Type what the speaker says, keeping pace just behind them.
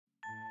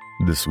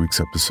This week's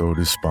episode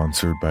is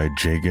sponsored by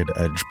Jagged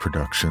Edge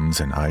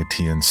Productions and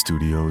ITN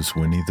Studios'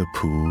 Winnie the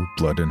Pooh,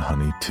 Blood and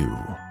Honey 2.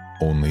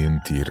 Only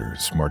in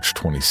theaters, March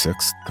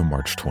 26th to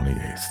March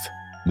 28th.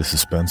 The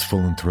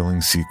suspenseful and thrilling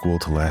sequel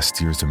to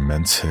last year's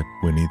immense hit,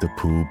 Winnie the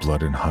Pooh,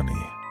 Blood and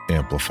Honey,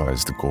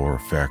 amplifies the gore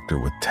factor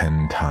with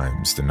 10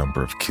 times the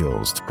number of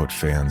kills to put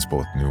fans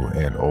both new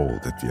and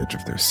old at the edge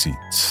of their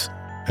seats.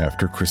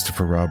 After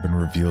Christopher Robin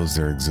reveals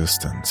their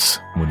existence,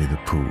 Winnie the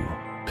Pooh,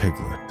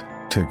 Piglet,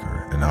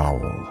 Tigger, and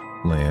Owl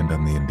land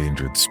on the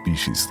endangered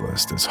species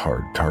list as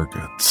hard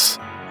targets.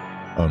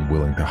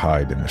 Unwilling to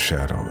hide in the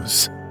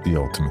shadows, the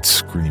Ultimate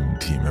Scream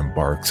Team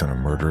embarks on a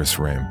murderous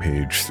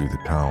rampage through the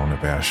town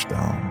of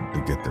Ashdown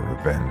to get their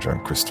revenge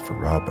on Christopher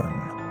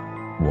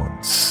Robin,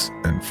 once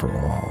and for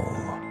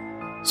all.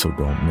 So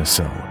don't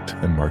miss out,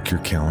 and mark your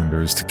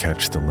calendars to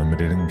catch the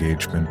limited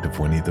engagement of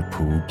Winnie the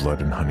Pooh,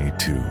 Blood and Honey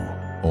 2,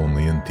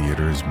 only in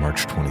theaters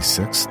March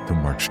 26th to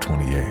March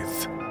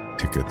 28th.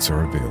 Tickets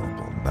are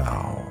available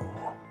now.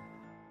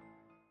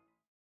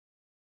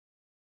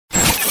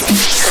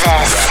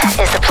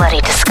 This is the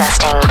Bloody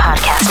Disgusting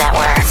Podcast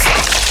Network.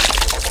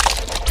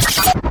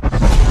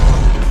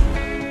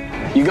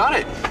 You got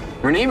it.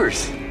 We're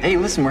neighbors. Hey,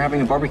 listen, we're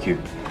having a barbecue.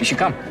 You should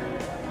come.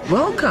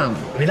 Welcome.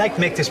 We like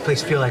to make this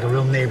place feel like a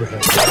real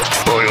neighborhood.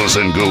 Boils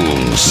and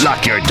ghouls,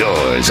 lock your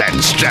doors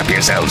and strap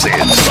yourselves in.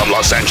 From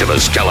Los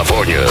Angeles,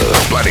 California,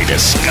 Bloody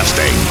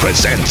Disgusting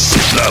presents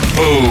the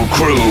Boo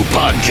Crew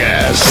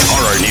Podcast.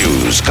 Horror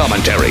news,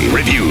 commentary,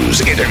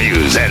 reviews,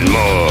 interviews, and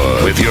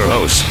more. With your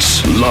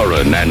hosts,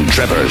 Lauren and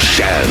Trevor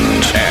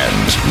Shand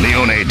and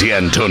Leone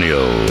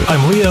D'Antonio.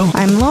 I'm Leo.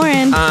 I'm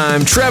Lauren.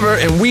 I'm Trevor,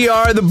 and we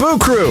are the Boo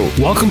Crew.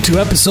 Welcome to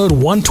episode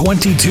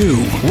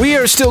 122. We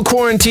are still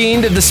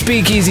quarantined at the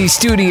Speakeasy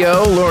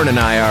Studio. Lauren and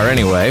I are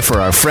anyway, for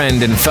our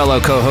friend and fellow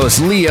co-host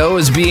Leo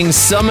is being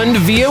summoned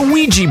via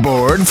Ouija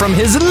board from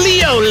his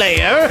Leo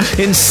lair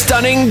in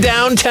stunning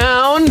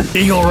downtown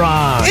Eagle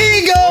Rock.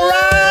 Eagle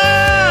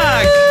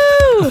Rock!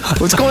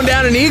 What's going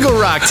down in Eagle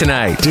Rock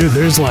tonight? Dude,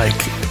 there's like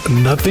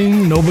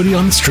nobody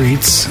on the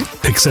streets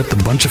except a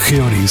bunch of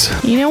coyotes.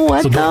 You know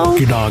what, so don't though? walk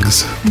your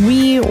dogs.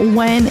 We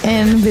went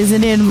and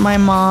visited my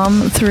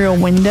mom through a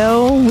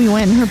window. We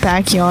went in her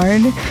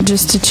backyard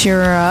just to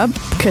cheer her up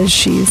because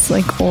she's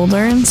like older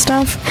and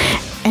stuff.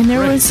 And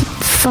there was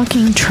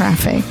fucking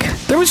traffic.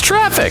 There was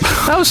traffic.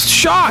 I was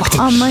shocked.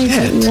 I'm like,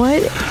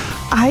 what?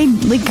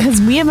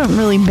 Because we haven't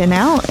really been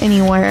out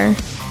anywhere.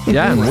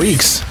 In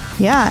weeks.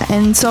 Yeah,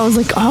 and so I was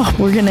like, oh,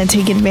 we're going to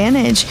take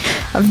advantage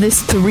of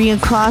this 3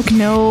 o'clock,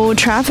 no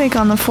traffic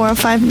on the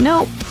 405.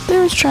 Nope,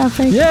 there's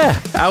traffic.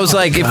 Yeah, I was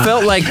like, it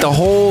felt like the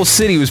whole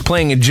city was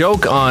playing a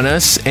joke on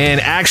us,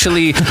 and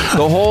actually,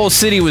 the whole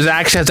city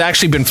has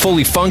actually been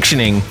fully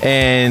functioning,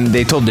 and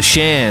they told the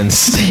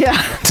Shans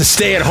to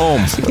stay at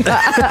home.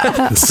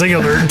 Sing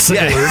alert.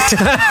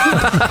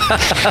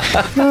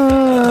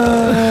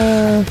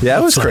 Yeah,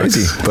 it was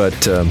crazy.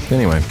 But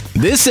anyway,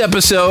 this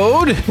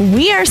episode,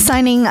 we are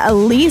signing a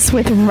lease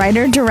with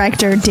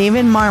writer-director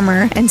David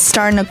Marmor and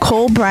star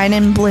Nicole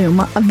Brydon Bloom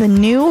of the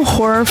new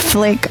horror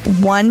flick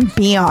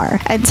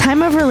 1BR. At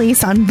time of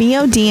release on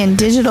VOD and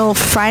digital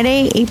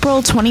Friday,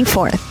 April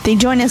 24th. They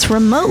join us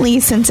remotely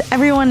since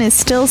everyone is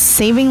still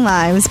saving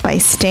lives by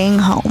staying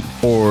home.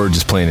 Or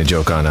just playing a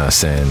joke on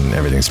us and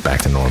everything's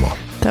back to normal.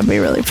 That'd be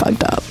really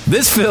fucked up.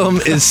 This film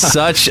is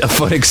such a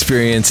fun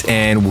experience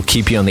and will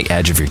keep you on the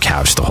edge of your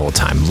couch the whole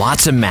time.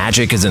 Lots of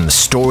magic is in the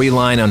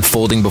storyline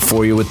unfolding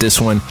before you with this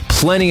one.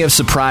 Plenty of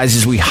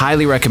surprises. We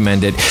highly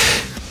recommend it.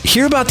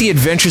 Hear about the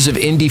adventures of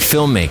indie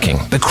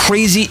filmmaking, the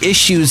crazy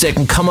issues that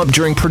can come up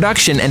during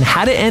production, and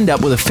how to end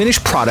up with a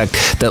finished product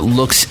that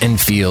looks and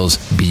feels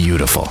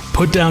beautiful.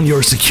 Put down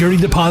your security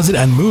deposit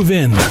and move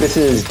in. This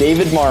is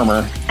David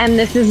Marmor. And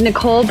this is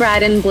Nicole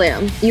Brydon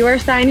Bloom. You are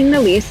signing the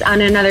lease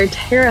on another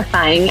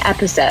terrifying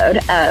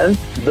episode of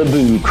The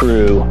Boo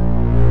Crew.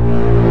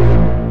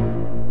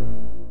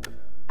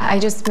 I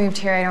just moved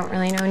here. I don't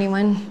really know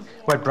anyone.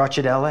 What brought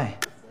you to LA?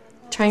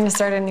 Trying to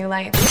start a new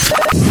life.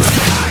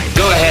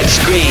 Go ahead,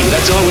 scream.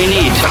 That's all we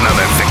need.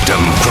 Another victim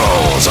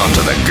crawls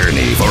onto the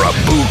gurney for a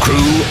Boo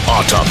Crew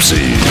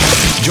autopsy.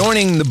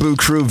 Joining the Boo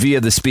Crew via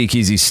the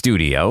Speakeasy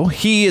Studio,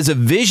 he is a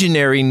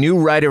visionary new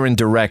writer and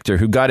director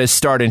who got his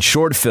start in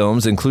short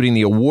films, including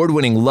the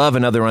award-winning Love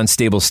and Other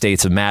Unstable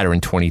States of Matter in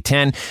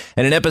 2010,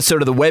 and an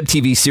episode of the web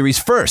TV series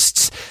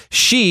Firsts.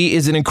 She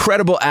is an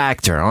incredible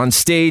actor. On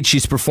stage,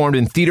 she's performed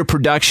in theater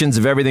productions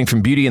of everything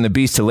from Beauty and the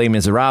Beast to Les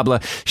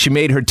Miserables. She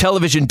made her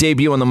television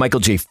debut on The Michael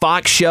J.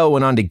 Fox Show,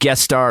 went on to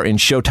guest star in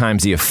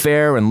Showtime's The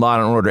Affair and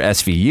Law & Order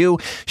SVU.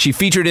 She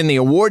featured in the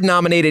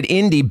award-nominated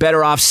indie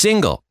Better Off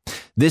Single.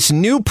 This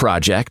new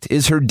project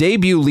is her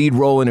debut lead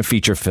role in a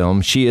feature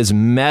film. She is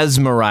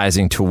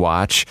mesmerizing to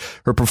watch.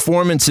 Her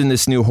performance in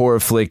this new horror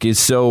flick is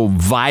so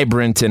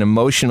vibrant and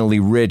emotionally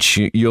rich.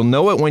 You'll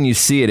know it when you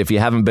see it if you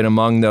haven't been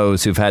among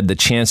those who've had the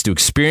chance to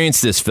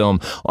experience this film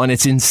on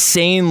its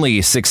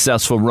insanely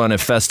successful run at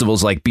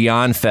festivals like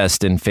Beyond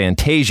Fest and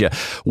Fantasia,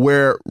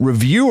 where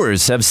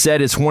reviewers have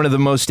said it's one of the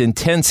most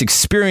intense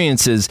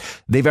experiences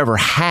they've ever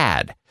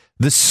had.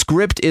 The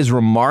script is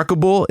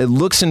remarkable. It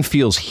looks and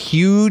feels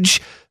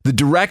huge. The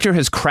director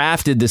has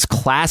crafted this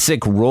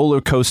classic roller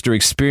coaster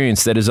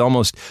experience that is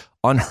almost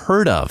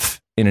unheard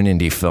of in an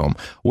indie film.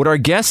 What our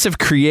guests have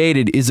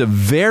created is a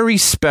very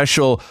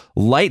special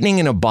lightning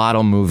in a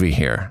bottle movie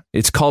here.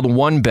 It's called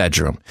One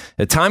Bedroom.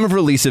 At time of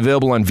release,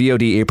 available on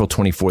VOD April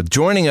 24th.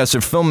 Joining us are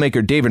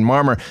filmmaker David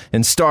Marmor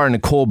and star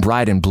Nicole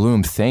Brydon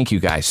Bloom. Thank you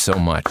guys so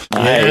much.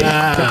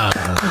 Yeah.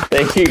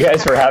 Thank you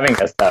guys for having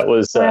us. That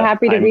was we're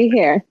happy to be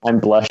here. I'm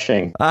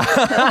blushing.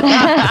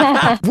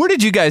 Where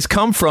did you guys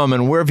come from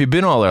and where have you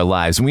been all our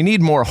lives? We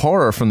need more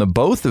horror from the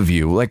both of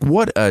you. Like,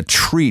 what a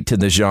treat to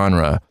the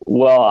genre.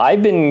 Well,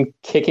 I've been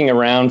kicking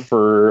around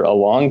for a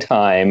long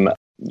time.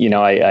 You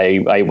know,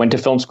 I went to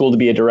film school to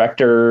be a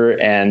director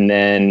and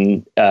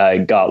then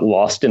got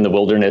lost in the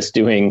wilderness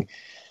doing,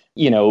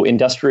 you know,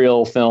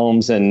 industrial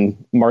films and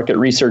market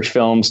research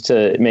films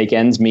to make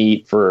ends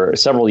meet for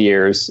several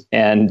years.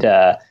 And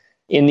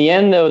in the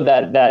end, though,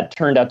 that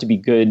turned out to be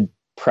good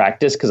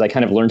practice because I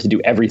kind of learned to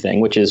do everything,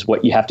 which is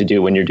what you have to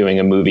do when you're doing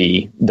a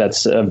movie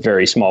that's a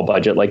very small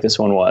budget like this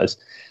one was.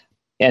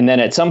 And then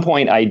at some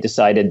point, I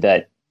decided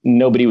that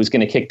nobody was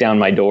going to kick down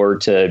my door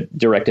to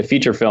direct a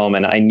feature film.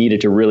 And I needed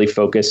to really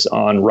focus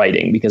on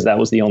writing because that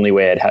was the only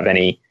way I'd have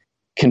any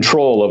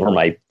control over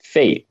my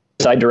fate.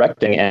 I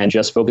directing and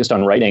just focused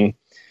on writing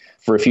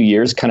for a few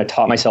years, kind of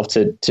taught myself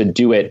to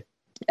do it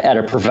at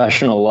a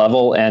professional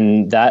level.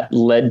 And that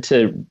led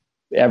to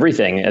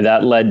everything. And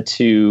that led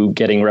to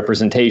getting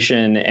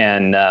representation.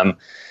 And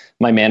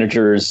my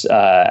managers,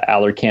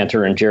 Allard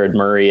Cantor and Jared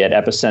Murray at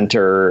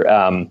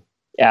Epicenter,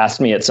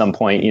 asked me at some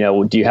point, you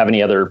know, do you have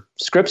any other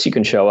scripts you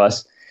can show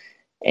us?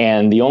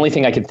 And the only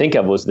thing I could think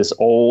of was this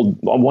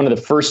one of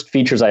the first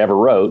features I ever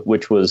wrote,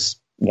 which was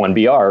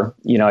 1BR.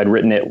 You know, I'd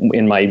written it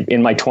in my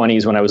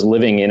 20s when I was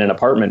living in an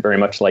apartment, very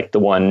much like the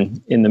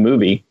one in the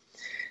movie.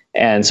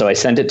 And so I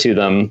sent it to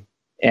them,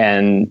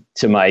 and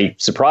to my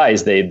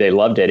surprise, they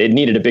loved it. It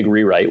needed a big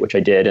rewrite, which I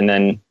did. And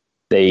then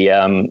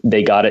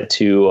they got it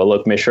to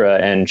Alok Mishra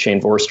and Shane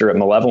Forster at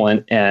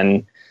Malevolent,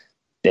 and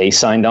they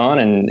signed on,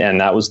 and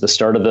that was the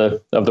start of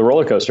the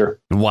roller coaster.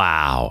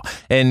 Wow.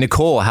 And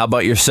Nicole, how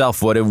about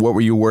yourself? What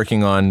were you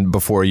working on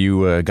before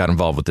you got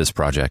involved with this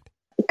project?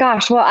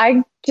 Gosh, well,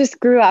 I just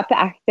grew up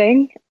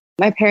acting.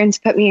 My parents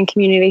put me in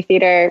community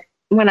theater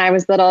when I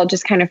was little,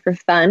 just kind of for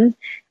fun,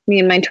 me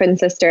and my twin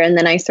sister. And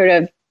then I sort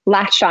of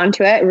latched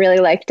onto it, really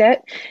liked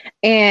it.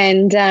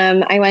 And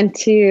I went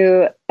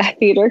to a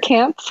theater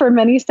camp for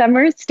many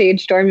summers,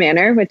 Stage Door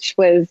Manor, which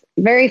was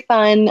very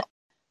fun.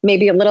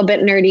 Maybe a little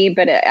bit nerdy,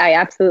 but I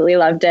absolutely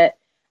loved it.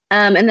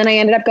 And then I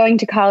ended up going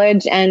to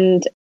college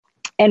and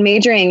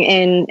majoring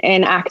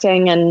in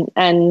acting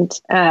and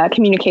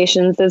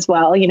communications as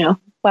well, you know,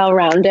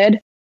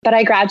 well-rounded. But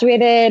I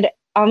graduated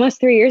almost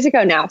 3 years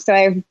ago now. So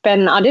I've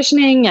been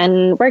auditioning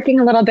and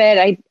working a little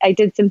bit. I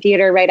did some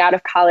theater right out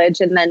of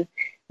college and then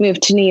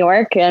moved to New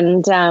York.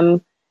 And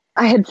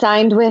I had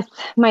signed with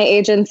my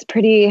agents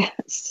pretty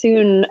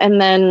soon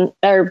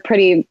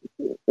pretty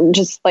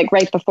just like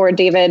right before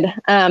David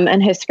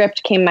and his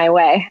script came my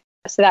way.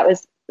 So that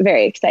was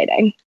very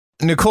exciting.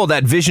 Nicole,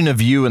 that vision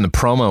of you in the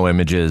promo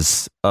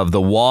images of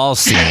the wall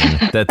scene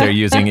that they're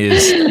using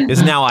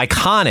is now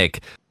iconic.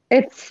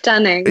 It's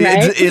stunning,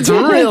 right? It's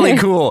really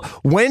cool.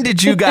 When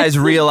did you guys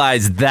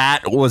realize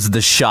that was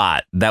the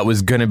shot that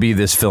was going to be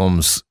this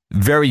film's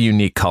very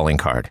unique calling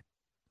card?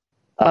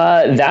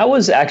 That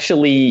was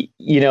actually,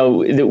 you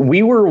know,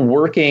 we were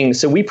working.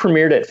 So we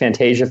premiered at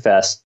Fantasia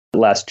Fest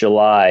last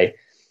July,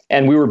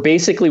 and we were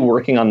basically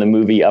working on the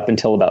movie up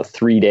until about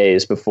 3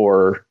 days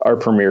before our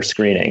premiere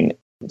screening.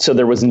 So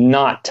there was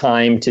not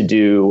time to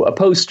do a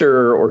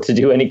poster or to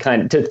do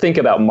to think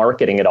about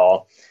marketing at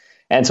all.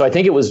 And so I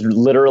think it was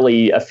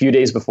literally a few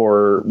days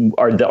before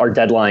our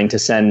deadline to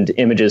send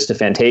images to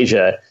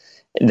Fantasia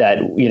that,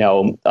 you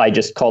know, I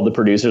just called the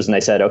producers and I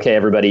said, okay,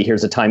 everybody,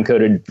 here's a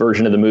time-coded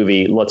version of the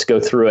movie. Let's go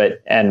through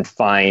it and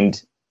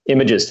find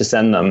images to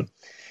send them.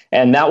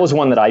 And that was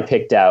one that I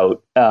picked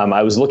out.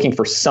 I was looking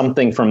for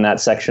something from that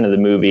section of the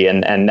movie,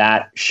 and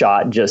that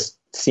shot just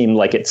seemed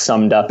like it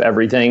summed up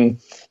everything.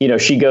 You know,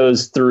 she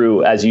goes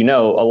through, as you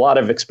know, a lot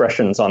of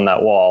expressions on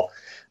that wall.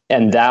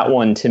 And that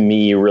one, to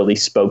me, really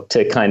spoke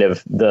to kind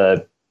of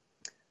the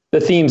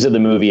themes of the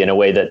movie in a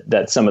way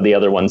that some of the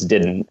other ones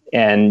didn't.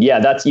 And yeah,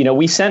 that's, you know,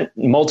 we sent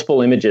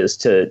multiple images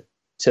to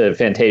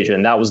Fantasia,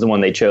 and that was the one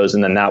they chose.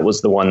 And then that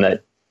was the one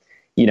that,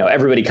 you know,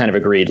 everybody kind of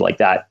agreed, like,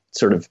 that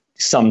sort of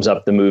sums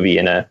up the movie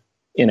in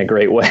a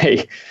great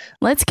way.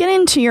 Let's get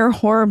into your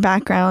horror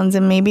backgrounds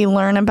and maybe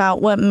learn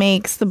about what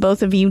makes the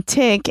both of you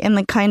tick and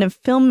the kind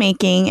of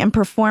filmmaking and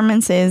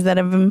performances that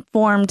have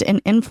informed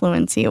and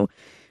influenced you.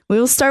 We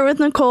will start with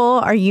Nicole.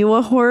 Are you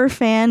a horror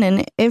fan?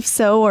 And if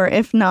so, or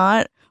if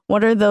not,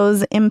 what are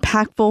those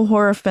impactful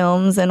horror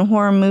films and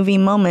horror movie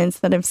moments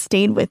that have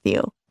stayed with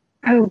you?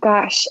 Oh,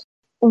 gosh.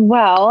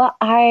 Well,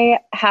 I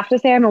have to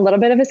say I'm a little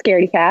bit of a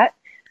scaredy cat.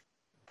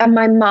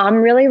 My mom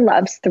really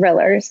loves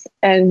thrillers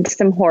and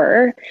some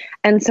horror.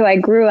 And so I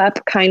grew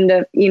up kind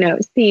of, you know,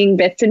 seeing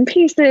bits and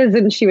pieces,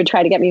 and she would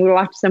try to get me to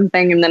watch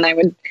something, and then I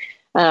would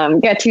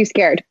get too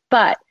scared.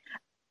 But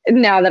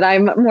now that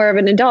I'm more of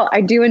an adult,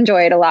 I do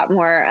enjoy it a lot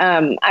more.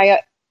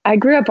 I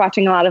grew up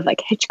watching a lot of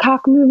like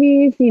Hitchcock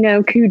movies,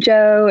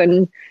 Cujo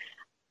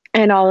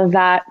and all of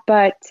that.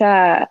 But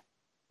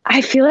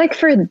I feel like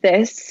for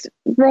this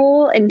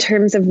role, in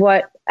terms of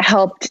what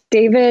helped,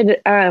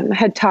 David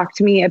had talked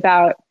to me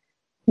about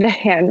The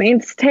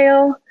Handmaid's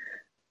Tale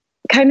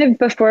kind of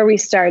before we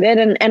started.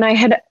 And I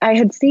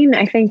had seen,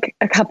 I think,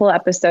 a couple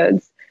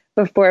episodes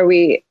before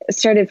we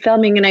started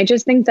filming. And I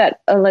just think that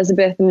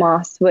Elizabeth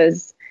Moss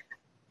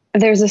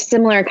there's a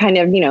similar kind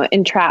of,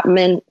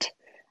 entrapment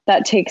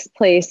that takes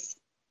place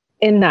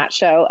in that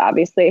show,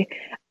 obviously,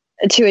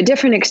 to a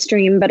different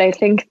extreme. But I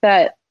think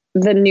that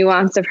the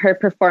nuance of her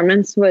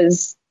performance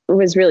was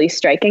really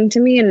striking to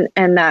me.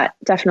 And that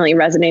definitely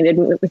resonated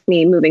with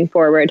me moving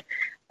forward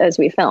as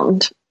we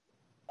filmed.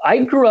 I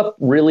grew up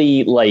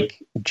really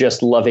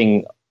just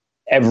loving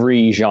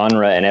every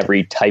genre and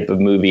every type of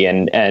movie.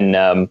 And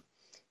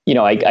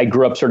I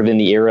grew up sort of in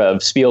the era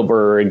of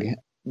Spielberg,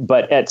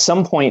 but at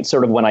some point,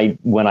 sort of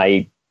when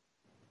I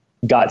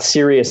got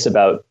serious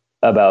about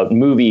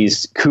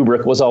movies,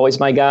 Kubrick was always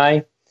my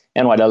guy.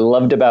 And what I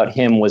loved about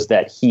him was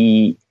that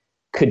he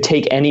could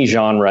take any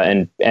genre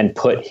and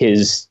put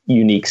his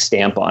unique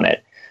stamp on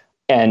it.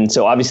 And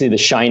so obviously The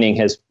Shining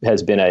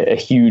has been a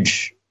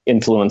huge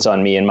influence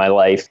on me in my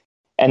life.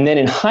 And then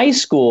in high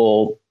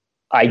school,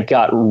 I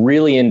got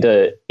really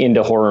into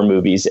horror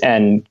movies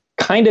and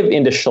kind of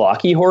into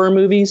schlocky horror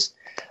movies.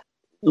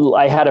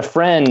 I had a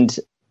friend,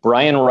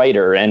 Brian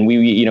Reiter, and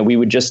we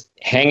would just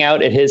hang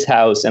out at his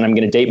house, and I'm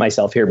going to date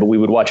myself here, but we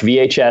would watch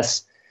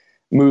VHS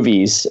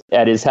movies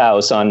at his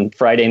house on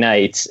Friday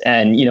nights.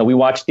 And, we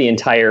watched the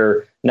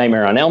entire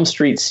Nightmare on Elm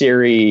Street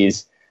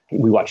series.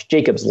 We watched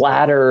Jacob's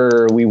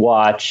Ladder.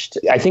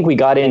 I think we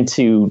got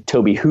into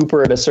Tobe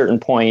Hooper at a certain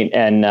point.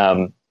 And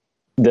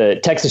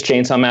the Texas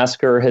Chainsaw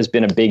Massacre has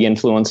been a big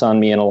influence on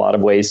me in a lot of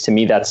ways. To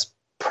me, that's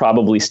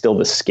probably still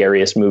the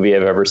scariest movie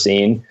I've ever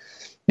seen,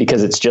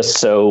 because it's just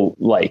so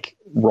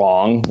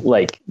wrong.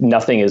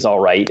 Nothing is all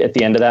right at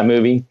the end of that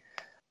movie.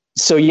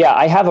 So yeah,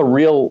 I have a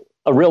real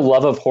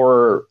love of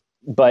horror,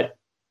 but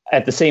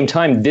at the same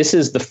time, this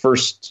is the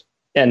first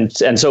and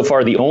so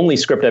far the only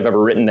script I've ever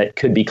written that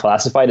could be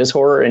classified as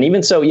horror. And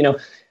even so,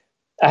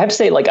 I have to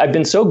say, I've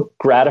been so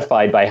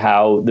gratified by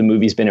how the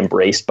movie's been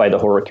embraced by the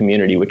horror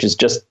community, which is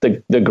just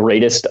the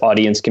greatest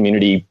audience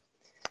community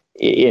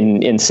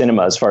in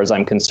cinema, as far as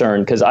I'm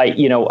concerned. Because I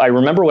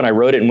remember when I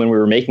wrote it and when we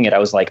were making it, I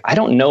was like, I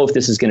don't know if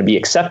this is going to be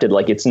accepted.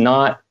 It's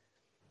not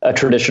a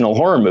traditional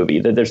horror movie.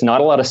 There's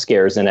not a lot of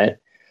scares in it.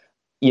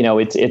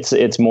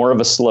 It's more of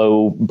a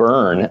slow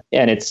burn,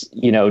 and it's,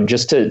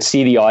 just to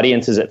see the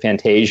audiences at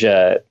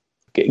Fantasia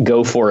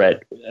go for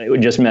it.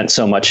 It just meant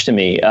so much to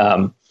me.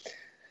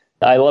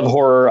 I love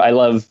horror. I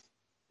love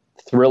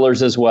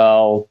thrillers as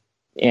well.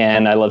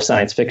 And I love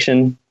science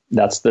fiction.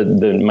 That's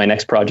my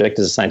next project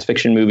is a science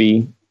fiction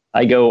movie.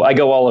 I go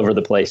all over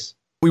the place.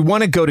 We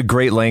want to go to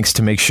great lengths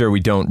to make sure we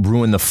don't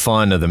ruin the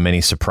fun of the many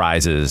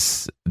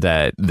surprises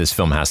that this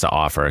film has to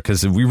offer,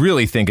 because we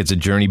really think it's a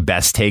journey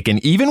best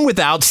taken even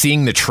without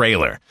seeing the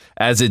trailer,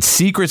 as its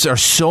secrets are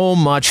so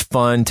much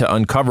fun to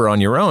uncover on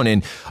your own.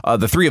 And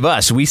the three of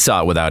us, we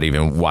saw it without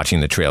even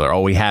watching the trailer.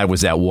 All we had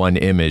was that one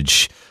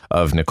image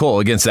of Nicole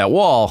against that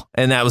wall,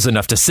 and that was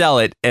enough to sell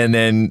it. And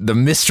then the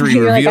mystery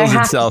reveals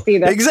itself.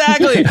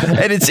 Exactly.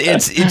 And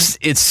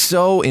it's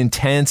so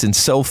intense and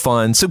so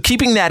fun. So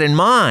keeping that in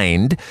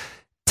mind,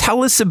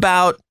 tell us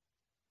about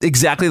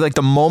exactly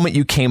the moment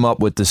you came up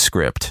with the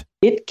script.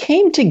 It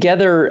came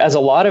together, as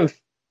a lot of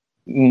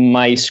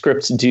my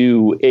scripts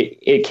do.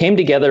 It came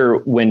together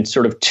when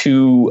sort of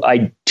two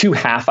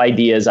half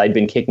ideas I'd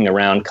been kicking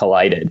around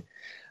collided.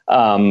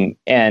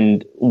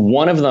 And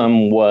one of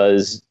them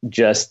was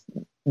just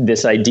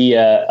this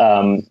idea.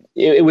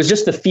 It was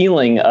just the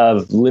feeling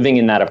of living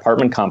in that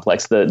apartment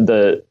complex.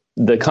 The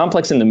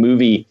complex in the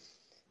movie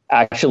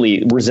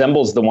actually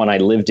resembles the one I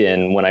lived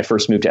in when I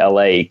first moved to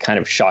LA, kind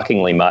of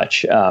shockingly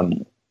much.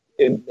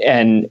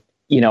 And,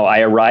 I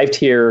arrived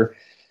here.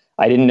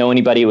 I didn't know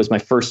anybody. It was my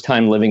first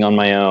time living on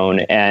my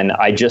own. And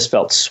I just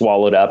felt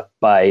swallowed up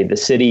by the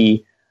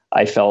city.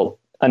 I felt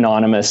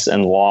anonymous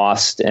and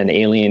lost and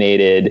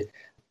alienated.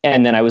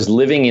 And then I was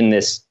living in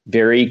this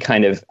very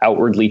kind of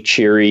outwardly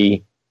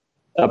cheery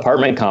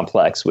apartment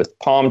complex with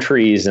palm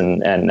trees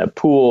and a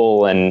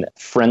pool and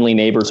friendly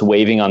neighbors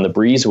waving on the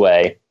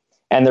breezeway.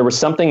 And there was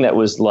something that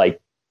was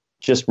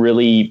just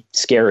really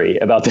scary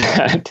about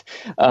that.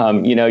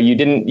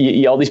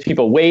 All these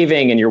people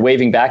waving and you're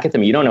waving back at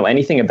them. You don't know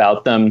anything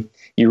about them.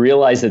 You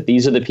realize that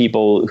these are the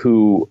people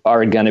who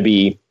are going to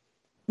be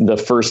the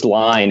first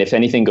line. If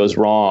anything goes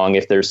wrong,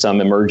 if there's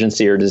some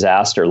emergency or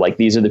disaster,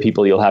 these are the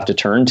people you'll have to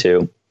turn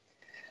to.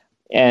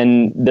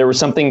 And there was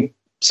something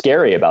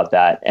scary about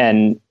that.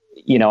 And,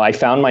 I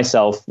found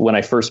myself when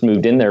I first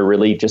moved in there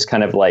really just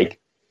kind of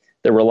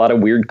there were a lot of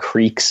weird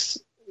creaks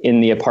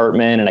in the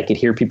apartment, and I could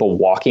hear people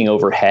walking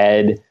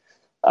overhead.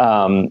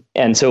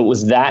 And so it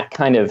was that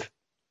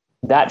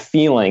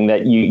feeling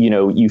that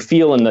you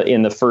feel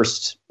in the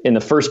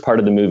first part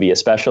of the movie,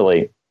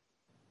 especially,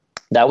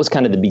 that was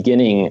kind of the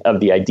beginning of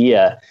the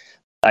idea.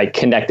 I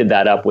connected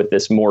that up with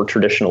this more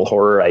traditional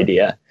horror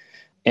idea.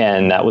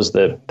 And that was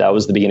the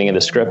beginning of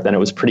the script. Then it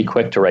was pretty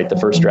quick to write the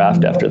first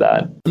draft after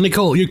that.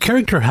 Nicole, your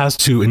character has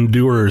to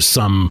endure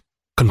some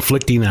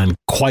conflicting and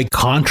quite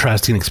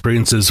contrasting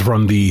experiences,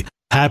 from the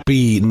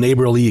happy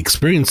neighborly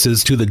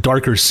experiences to the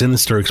darker,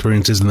 sinister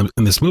experiences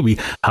in this movie.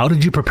 How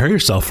did you prepare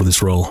yourself for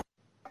this role?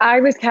 I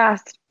was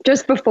cast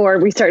just before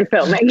we started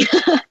filming.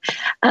 So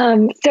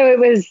it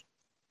was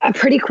a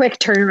pretty quick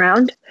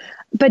turnaround.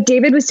 But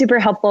David was super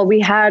helpful. We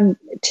had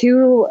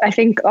 2, I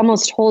think,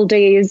 almost whole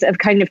days of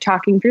kind of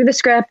talking through the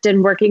script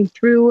and working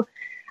through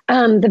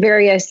the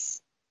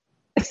various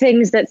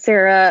things that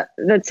Sarah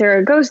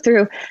goes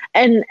through.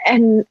 And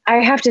I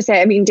have to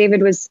say, I mean,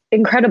 David was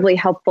incredibly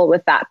helpful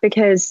with that,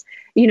 because,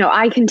 you know,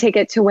 I can take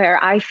it to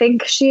where I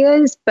think she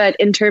is, but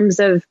in terms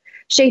of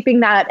shaping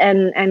that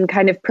and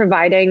kind of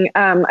providing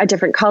a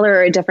different color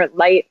or a different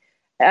light,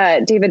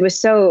 David was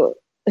so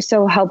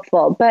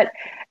helpful. But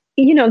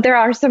you know, there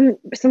are some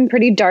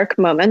pretty dark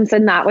moments,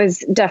 and that was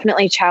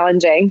definitely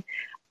challenging.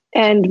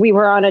 And we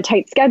were on a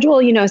tight schedule,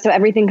 you know, so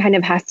everything kind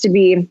of has to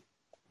be,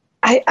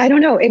 I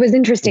don't know, it was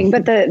interesting,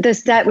 but the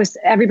set was,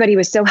 everybody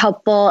was so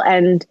helpful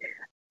and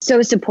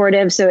so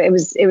supportive. So it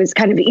was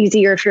kind of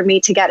easier for me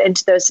to get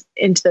into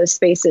those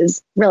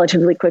spaces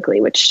relatively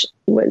quickly, which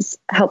was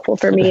helpful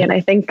for me, and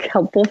I think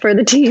helpful for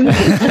the team.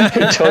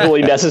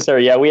 Totally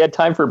necessary. Yeah, we had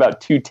time for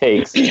about 2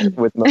 takes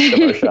with most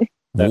of our shots.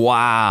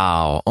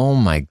 Wow. Oh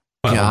my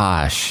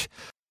gosh.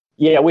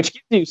 Yeah, which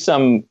gives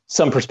you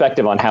some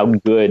perspective on how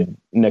good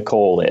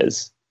Nicole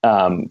is.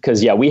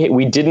 Because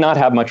we did not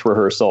have much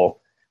rehearsal.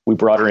 We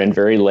brought her in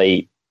very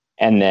late,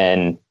 and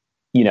then,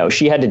 you know,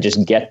 she had to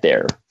just get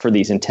there for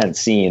these intense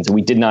scenes.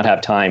 We did not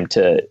have time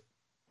to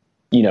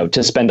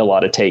spend a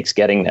lot of takes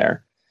getting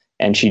there,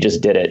 and she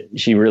just did it.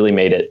 She really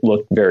made it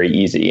look very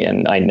easy,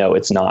 and I know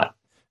it's not.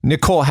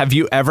 Nicole, have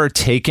you ever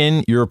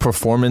taken your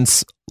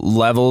performance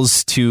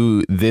levels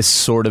to this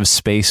sort of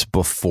space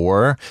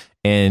before?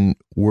 And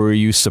were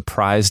you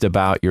surprised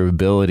about your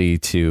ability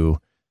to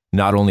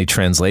not only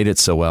translate it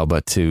so well,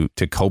 but to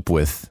cope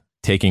with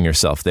taking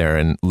yourself there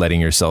and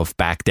letting yourself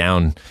back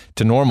down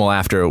to normal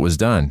after it was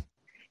done?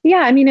 Yeah,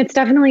 I mean, it's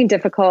definitely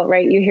difficult,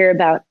 right? You hear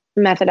about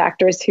method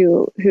actors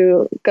who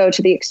go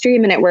to the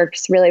extreme, and it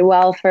works really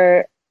well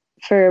for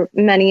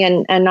many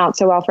and not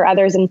so well for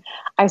others. And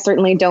I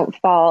certainly don't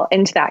fall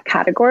into that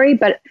category.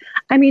 But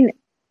I mean,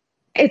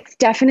 it's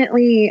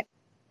definitely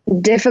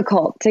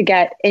difficult to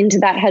get into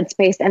that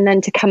headspace and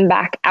then to come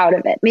back out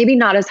of it. Maybe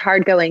not as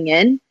hard going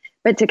in,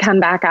 but to come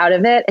back out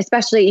of it,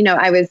 especially, you know,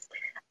 I was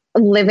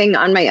living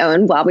on my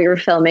own while we were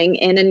filming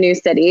in a new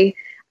city.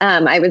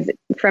 I was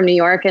from New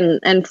York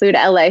and flew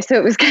to LA. So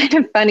it was kind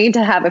of funny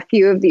to have a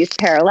few of these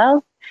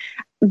parallels.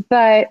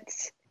 But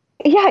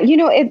yeah, you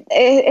know,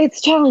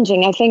 it's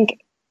challenging. I think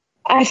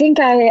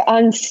I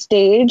on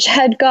stage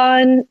had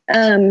gone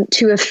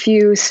to a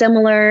few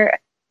similar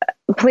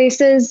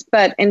places,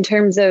 but in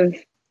terms of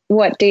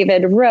what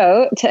David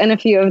wrote and a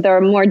few of the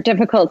more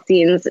difficult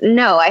scenes,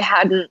 no, I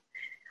hadn't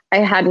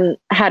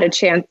had a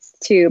chance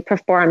to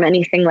perform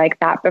anything like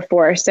that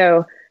before.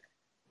 So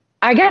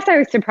I guess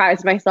I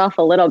surprised myself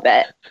a little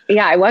bit.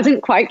 Yeah, I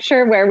wasn't quite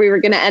sure where we were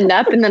going to end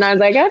up. And then I was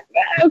like,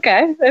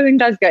 okay, I think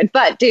that's good.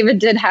 But David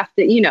did have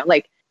to, you know,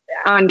 like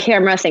on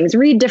camera, things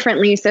read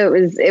differently. So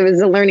it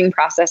was a learning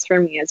process for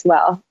me as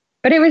well.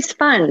 But it was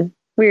fun,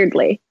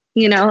 weirdly.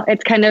 You know,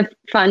 it's kind of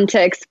fun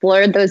to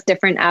explore those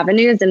different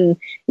avenues, and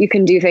you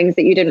can do things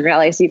that you didn't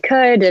realize you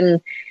could. And,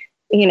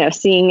 you know,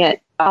 seeing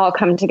it all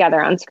come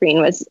together on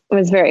screen was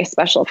very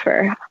special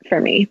for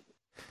me.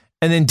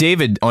 And then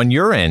David, on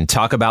your end,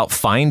 talk about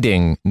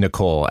finding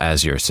Nicole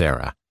as your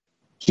Sarah.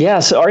 Yeah,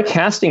 so our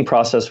casting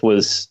process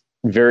was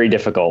very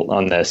difficult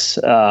on this.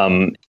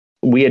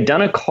 We had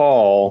done a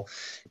call,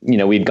 you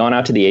know, we'd gone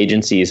out to the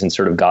agencies and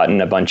sort of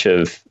gotten a bunch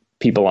of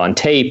people on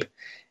tape,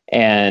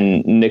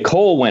 and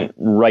Nicole went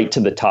right to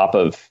the top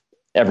of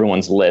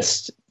everyone's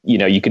list. You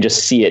know, you could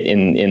just see it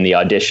in the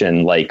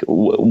audition. Like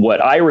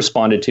what I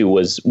responded to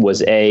was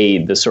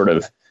the sort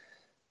of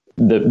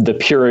the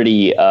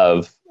purity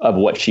of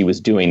what she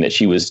was doing, that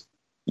she was,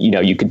 you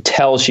know, you could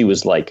tell she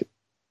was like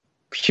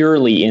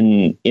purely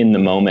in the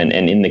moment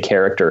and in the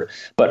character.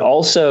 But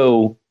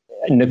also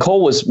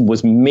Nicole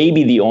was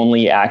maybe the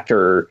only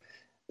actor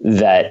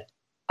that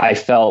I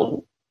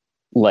felt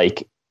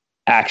like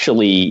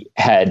actually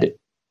had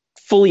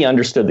fully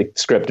understood the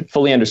script,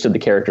 fully understood the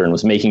character, and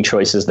was making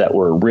choices that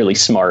were really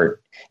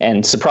smart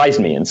and surprised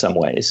me in some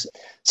ways.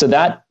 So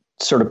that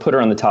sort of put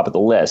her on the top of the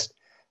list.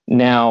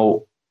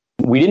 Now,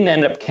 we didn't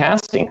end up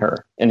casting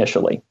her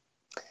initially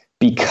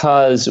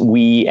because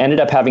we ended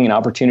up having an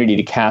opportunity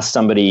to cast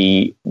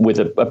somebody with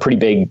a pretty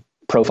big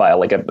profile,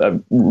 like a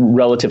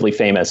relatively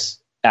famous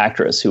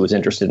actress who was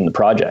interested in the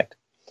project.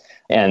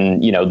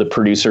 And, you know, the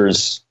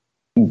producers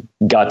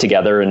got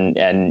together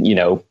and you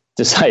know,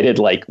 decided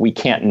like, we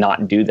can't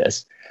not do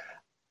this.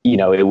 You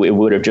know, it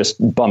would have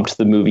just bumped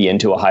the movie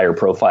into a higher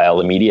profile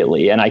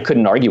immediately. And I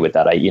couldn't argue with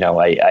that.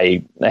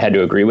 I had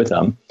to agree with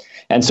them.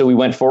 And so we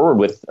went forward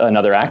with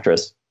another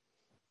actress.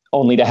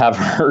 only to have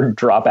her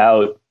drop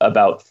out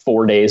about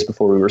 4 days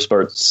before we were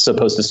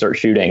supposed to start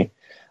shooting,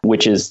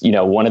 which is,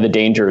 one of the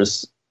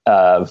dangers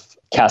of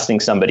casting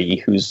somebody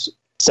who's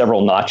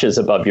several notches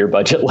above your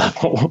budget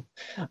level.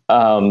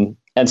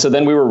 And so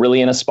then we were really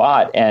in a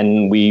spot,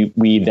 and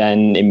we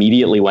then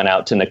immediately went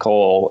out to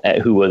Nicole,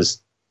 who was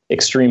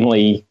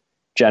extremely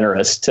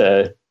generous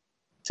to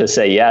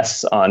say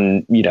yes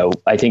on,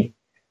 I think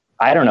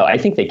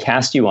they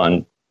cast you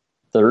on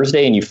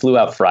Thursday and you flew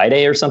out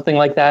Friday or something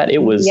like that. It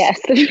was, yes.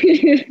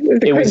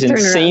 it was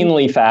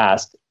insanely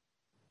fast.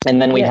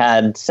 And then we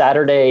had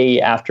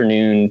Saturday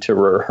afternoon to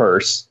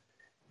rehearse,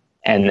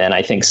 and then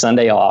I think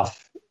Sunday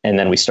off, and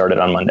then we started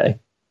on Monday.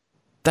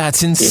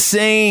 That's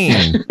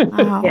insane.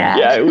 Wow.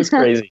 Yeah, it was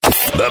crazy.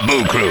 The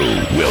Boo Crew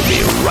will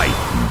be right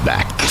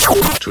back.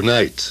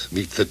 Tonight,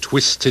 meet the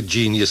twisted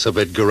genius of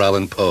Edgar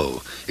Allan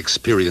Poe.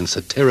 Experience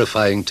a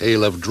terrifying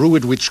tale of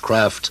druid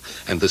witchcraft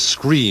and the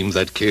scream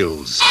that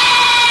kills.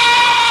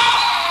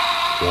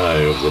 Cry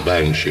of the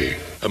Banshee.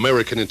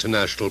 American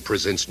International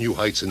presents new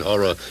heights in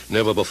horror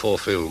never before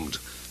filmed.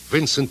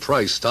 Vincent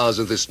Price stars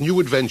in this new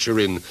adventure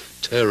in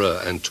terror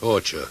and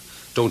torture.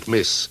 Don't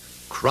miss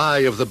Cry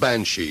of the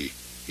Banshee.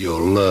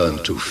 You'll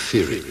learn to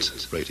fear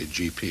it. Rated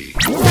GP.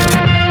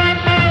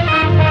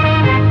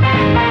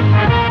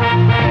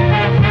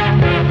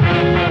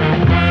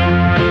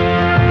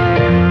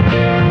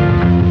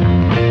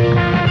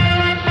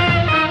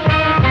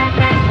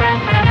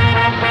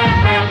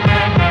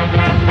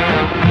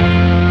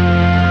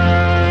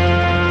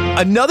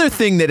 Another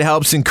thing that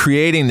helps in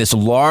creating this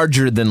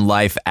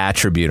larger-than-life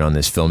attribute on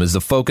this film is the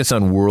focus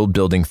on world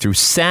building through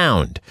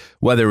sound.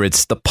 Whether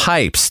it's the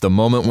pipes, the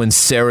moment when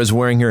Sarah's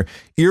wearing her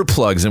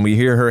earplugs and we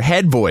hear her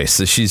head voice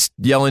as she's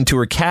yelling to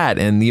her cat,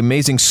 and the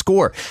amazing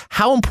score.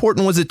 How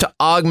important was it to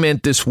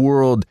augment this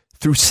world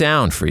through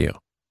sound for you?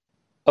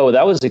 Oh,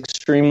 that was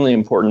extremely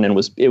important, and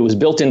it was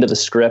built into the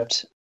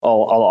script.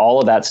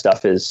 All of that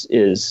stuff is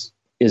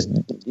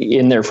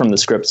in there from the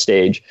script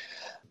stage.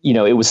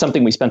 It was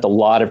something we spent a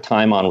lot of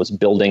time on, was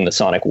building the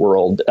sonic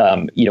world.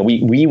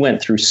 We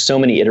went through so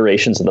many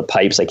iterations of the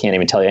pipes. I can't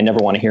even tell you. I never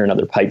want to hear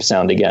another pipe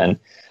sound again.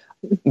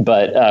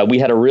 But we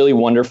had a really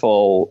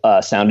wonderful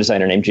sound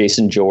designer named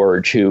Jason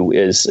George, who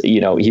is,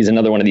 he's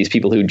another one of these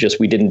people who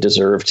we didn't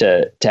deserve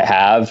to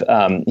have.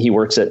 He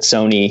works at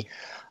Sony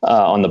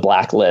on the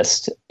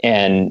blacklist,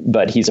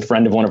 but he's a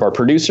friend of one of our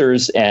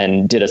producers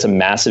and did us a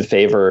massive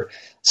favor.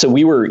 So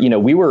we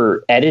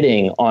were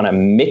editing on a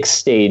mix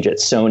stage at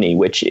Sony,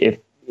 which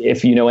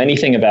if you know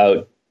anything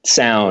about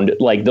sound,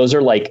 like those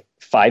are like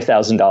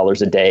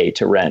 $5,000 a day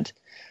to rent,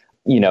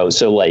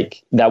 so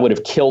like that would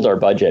have killed our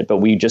budget, but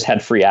we just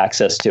had free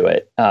access to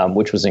it,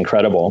 which was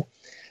incredible.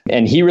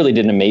 And he really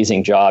did an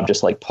amazing job,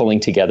 just like pulling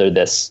together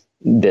this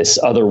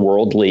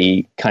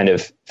otherworldly kind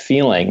of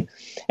feeling.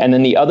 And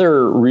then the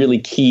other really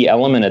key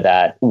element of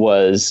that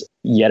was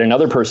yet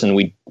another person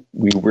we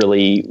were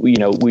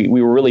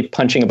really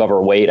punching above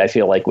our weight. I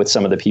feel like with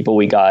some of the people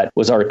we got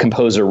was our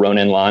composer,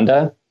 Ronan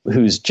Landa,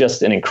 who's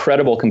just an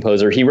incredible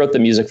composer. He wrote the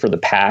music for The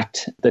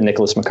Pact, the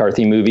Nicholas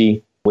McCarthy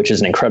movie, which is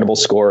an incredible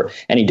score.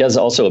 And he does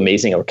also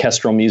amazing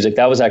orchestral music.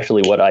 That was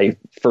actually what I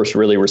first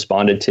really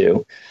responded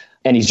to.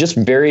 And he's just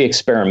very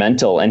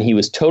experimental. And he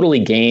was totally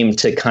game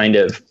to kind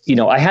of,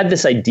 I had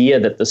this idea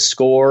that the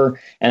score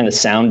and the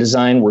sound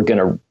design were going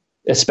to,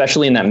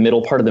 especially in that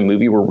middle part of the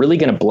movie, were really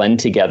going to blend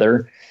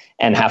together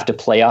and have to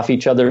play off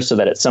each other, so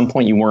that at some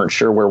point you weren't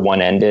sure where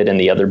one ended and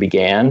the other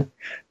began,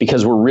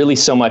 because we're really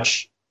so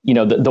much,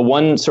 the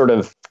one sort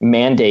of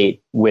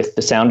mandate with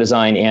the sound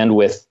design and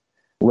with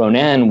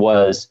Ronan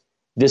was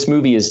this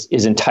movie is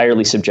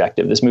entirely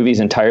subjective. This movie is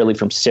entirely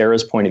from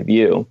Sarah's point of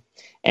view.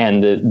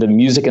 And the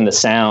music and the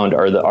sound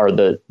are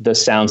the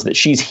sounds that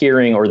she's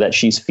hearing or that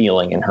she's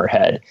feeling in her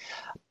head.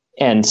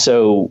 And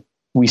so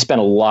we spent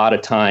a lot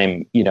of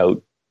time,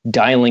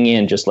 dialing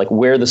in just like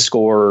where the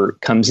score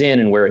comes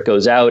in and where it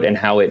goes out and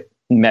how it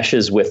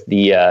meshes with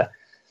the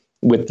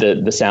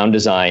sound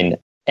design.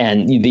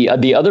 And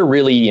the other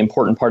really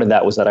important part of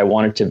that was that I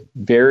wanted to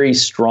very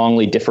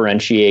strongly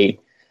differentiate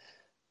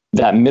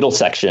that middle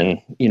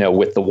section,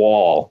 with the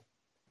wall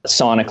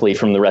sonically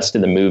from the rest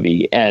of the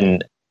movie.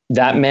 And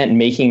that meant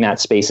making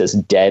that space as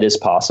dead as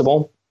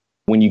possible.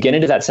 When you get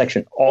into that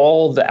section,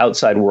 all the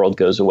outside world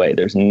goes away.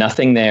 There's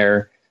nothing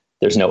there.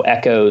 There's no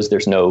echoes.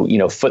 There's no,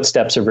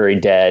 footsteps are very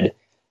dead.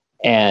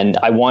 And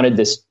I wanted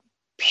this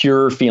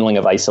pure feeling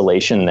of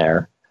isolation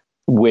there,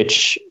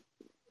 which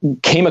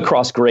came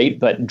across great,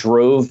 but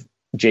drove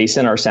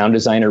Jason, our sound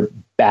designer,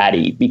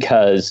 batty,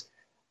 because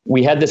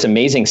we had this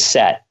amazing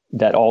set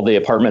that all the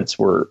apartments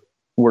were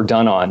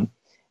done on.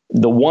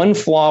 The one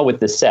flaw with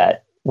the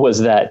set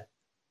was that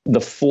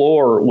the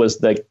floor was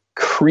the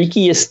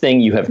creakiest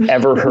thing you have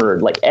ever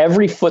heard. Like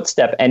every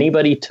footstep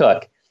anybody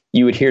took,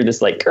 you would hear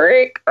this like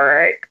creak,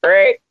 creak,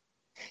 creak.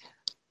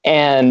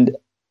 And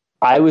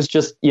I was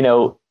just,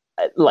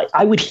 like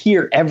I would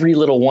hear every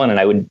little one, and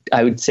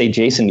I would say,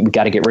 Jason, we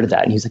got to get rid of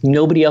that. And he's like,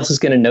 nobody else is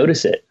going to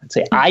notice it. I'd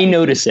say, I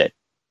notice it.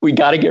 We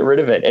got to get rid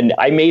of it. And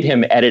I made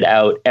him edit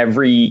out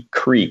every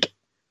creak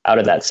out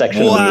of that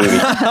section of the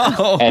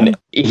movie. And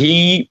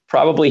he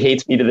probably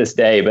hates me to this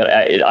day, but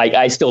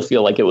I still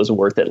feel like it was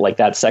worth it. Like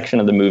that section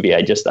of the movie,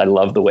 I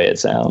love the way it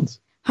sounds.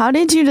 How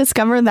did you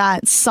discover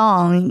that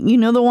song? You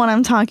know the one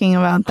I'm talking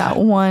about, that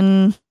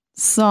one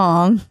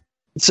song.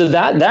 So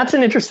that's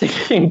an interesting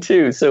thing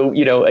too. So,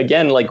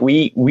 again, like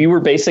we were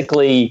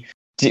basically,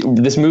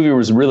 this movie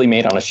was really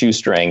made on a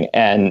shoestring,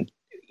 and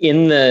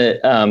in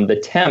the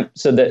temp,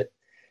 so that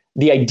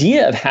the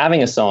idea of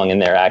having a song in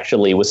there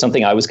actually was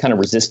something I was kind of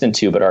resistant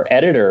to, but our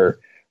editor,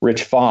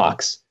 Rich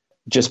Fox,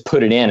 just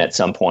put it in at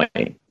some point.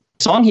 The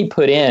song he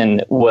put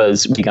in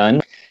was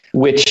Begun,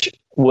 which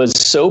was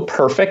so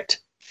perfect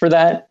for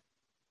that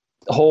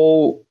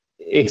whole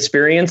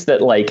experience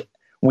that like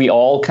we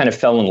all kind of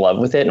fell in love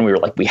with it, and we were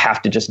like, we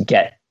have to just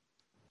get,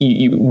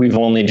 we've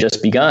only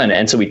just begun.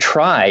 And so we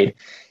tried,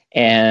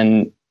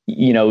 and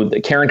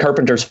Karen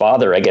Carpenter's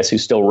father, I guess, who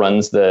still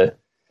runs the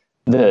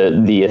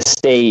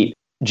estate,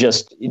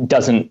 just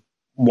doesn't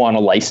want to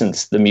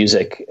license the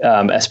music,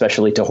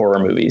 especially to horror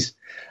movies.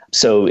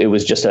 So it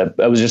was just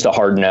a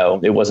hard no.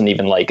 It wasn't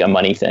even like a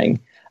money thing.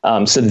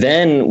 So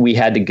then we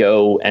had to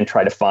go and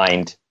try to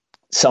find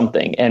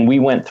something. And we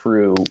went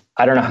through,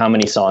 I don't know how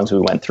many songs we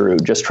went through,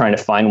 just trying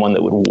to find one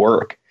that would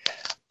work.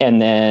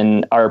 And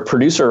then our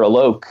producer,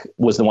 Alok,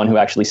 was the one who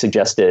actually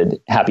suggested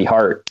Happy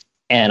Heart.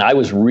 And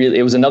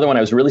it was another one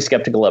I was really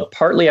skeptical of.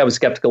 Partly I was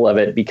skeptical of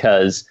it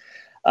because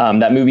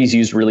that movie's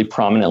used really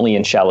prominently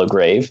in Shallow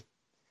Grave,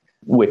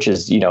 which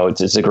is,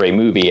 it's a great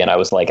movie. And I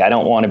was like, I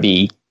don't want to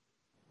be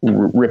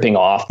ripping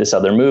off this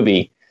other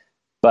movie.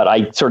 But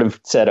I sort of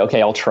said,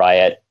 okay, I'll try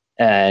it.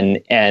 And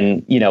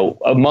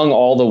among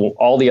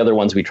all the other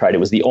ones we tried, it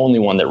was the only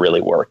one that really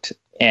worked.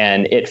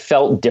 And it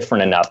felt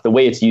different enough. The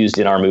way it's used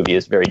in our movie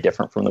is very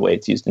different from the way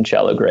it's used in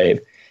Shallow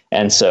Grave.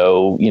 And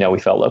so, we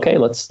felt, okay,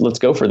 let's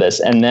go for this.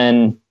 And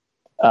then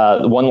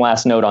one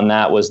last note on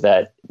that was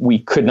that we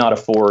could not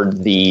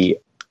afford the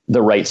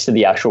rights to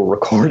the actual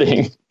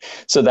recording.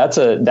 So that's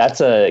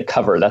a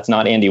cover. That's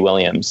not Andy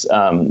Williams.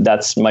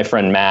 That's my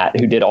friend Matt,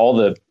 who did all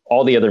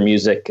the other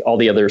music, all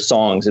the other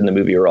songs in the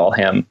movie are all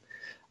him.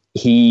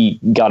 He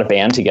got a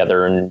band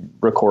together and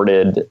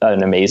recorded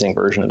an amazing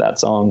version of that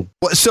song.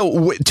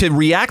 So to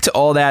react to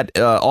all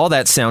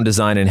that sound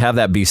design and have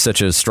that be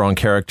such a strong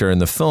character in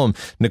the film,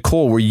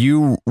 Nicole, were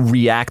you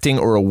reacting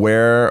or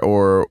aware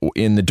or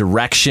in the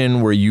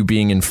direction, were you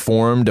being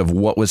informed of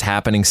what was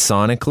happening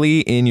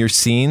sonically in your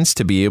scenes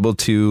to be able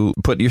to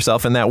put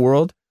yourself in that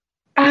world?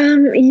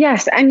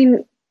 Yes. I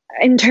mean,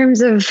 in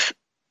terms of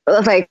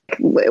like,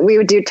 we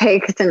would do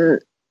takes and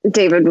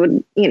David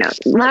would,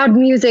 loud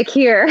music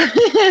here.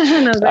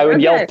 And I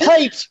would yell,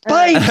 pipes.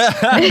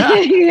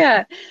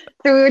 Yeah.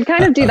 So we would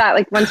kind of do that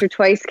like once or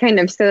twice, kind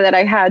of, so that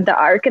I had the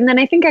arc. And then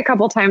I think a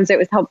couple times it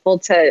was helpful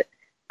to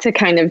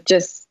kind of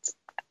just,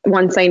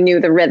 once I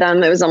knew the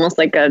rhythm, it was almost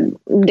like a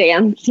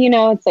dance,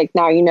 it's like,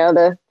 now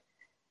the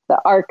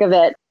arc of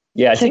it.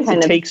 Yeah, I think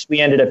the takes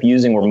we ended up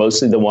using were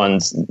mostly the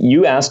ones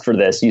you asked for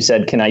this. You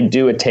said, can I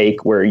do a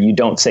take where you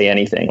don't say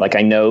anything? Like,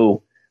 I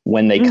know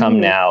when they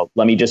come now,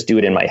 let me just do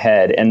it in my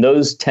head. And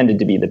those tended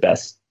to be the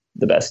best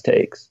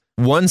takes.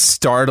 One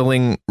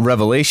startling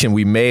revelation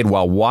we made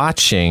while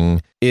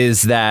watching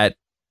is that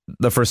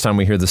the first time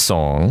we hear the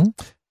song,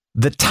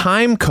 the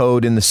time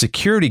code in the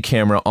security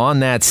camera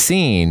on that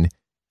scene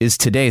is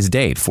today's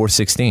date,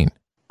 4/16.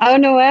 Oh,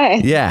 no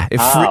way. Yeah,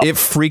 it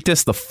freaked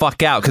us the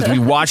fuck out because we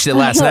watched it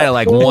last night at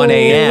like 1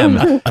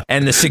 a.m.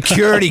 and the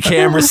security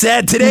camera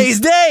said today's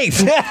date.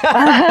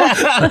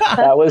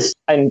 That was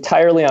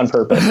entirely on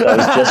purpose. That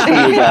was just for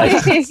you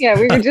guys. Yeah,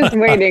 we were just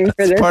waiting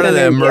for this. Part of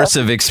the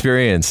immersive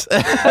experience.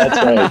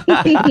 That's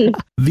right.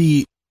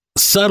 The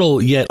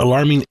subtle yet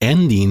alarming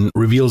ending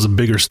reveals a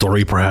bigger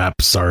story,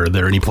 perhaps. Are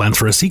there any plans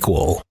for a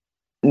sequel?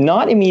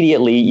 Not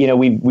immediately.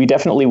 We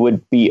definitely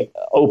would be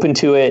open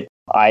to it.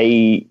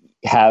 I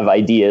have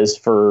ideas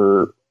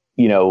for,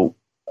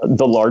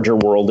 the larger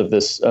world of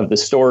the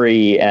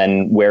story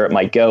and where it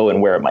might go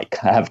and where it might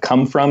have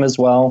come from as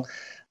well.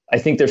 I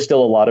think there's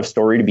still a lot of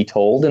story to be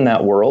told in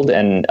that world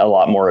and a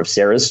lot more of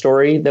Sarah's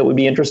story that would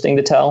be interesting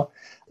to tell.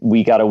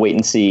 We got to wait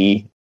and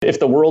see. If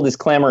the world is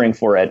clamoring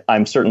for it,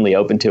 I'm certainly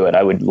open to it.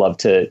 I would love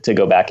to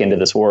go back into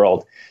this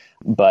world.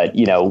 But,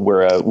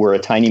 we're a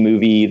tiny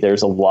movie.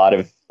 There's a lot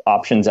of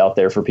options out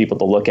there for people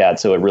to look at.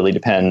 So it really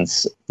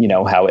depends,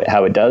 how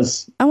it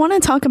does. I want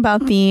to talk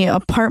about the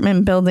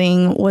apartment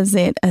building. Was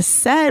it a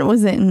set?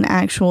 Was it an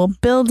actual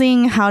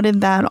building? How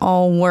did that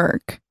all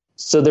work?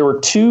 So there were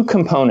two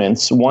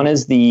components. One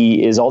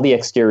is all the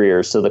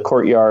exteriors. So the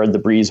courtyard, the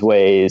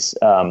breezeways,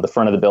 the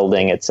front of the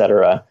building, et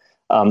cetera,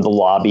 the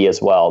lobby as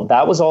well.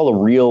 That was all a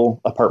real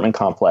apartment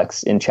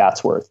complex in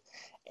Chatsworth.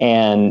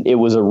 And it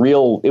was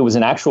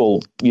an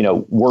actual,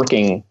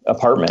 working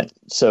apartment.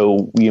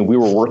 So we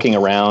were working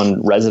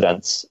around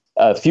residents,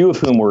 a few of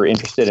whom were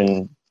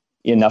interested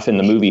enough in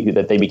the movie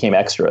that they became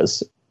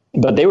extras.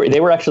 But they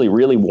were actually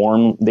really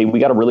warm. We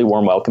got a really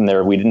warm welcome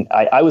there.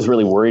 I was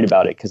really worried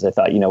about it because I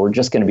thought, we're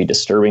just going to be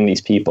disturbing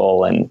these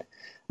people. And,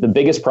 The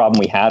biggest problem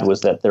we had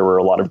was that there were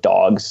a lot of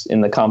dogs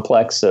in the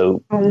complex.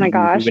 So oh my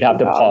gosh, we would have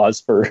to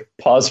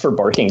pause for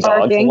barking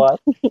dogs a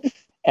lot.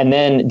 And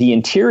then the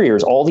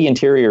interiors, all the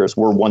interiors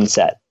were one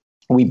set.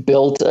 We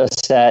built a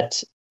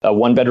set, a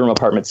 1-bedroom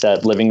apartment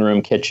set, living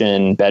room,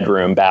 kitchen,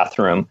 bedroom,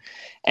 bathroom.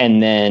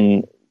 And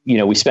then,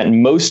 we spent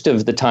most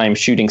of the time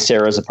shooting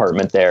Sarah's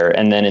apartment there.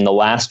 And then in the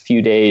last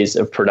few days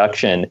of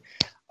production,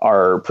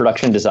 our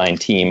production design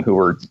team, who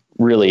were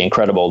really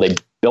incredible, they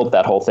built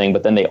that whole thing.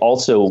 But then they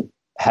also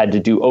had to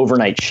do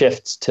overnight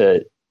shifts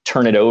to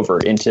turn it over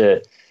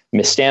into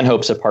Miss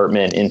Stanhope's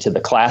apartment, into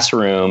the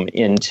classroom,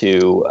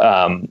 into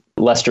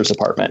Lester's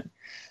apartment.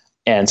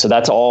 And so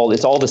it's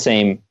all the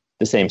same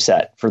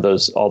set for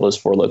all those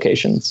 4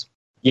 locations.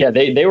 Yeah,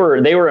 they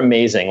were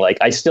amazing. Like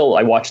I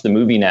watch the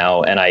movie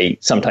now and I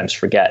sometimes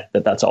forget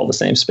that that's all the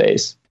same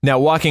space. Now,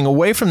 walking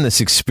away from this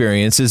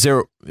experience, is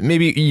there,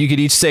 maybe you could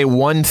each say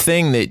one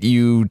thing that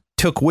you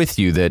took with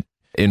you that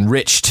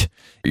enriched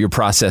your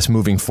process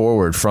moving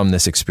forward from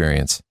this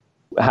experience?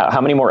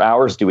 How many more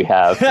hours do we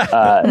have?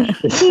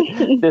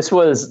 This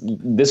was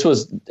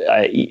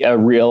a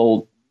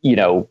real,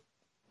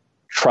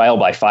 trial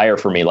by fire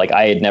for me. Like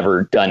I had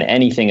never done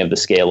anything of the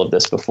scale of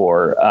this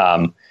before.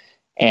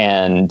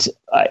 And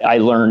I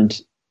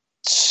learned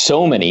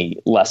so many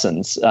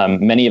lessons,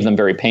 many of them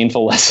very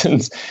painful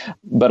lessons.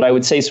 But I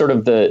would say sort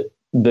of the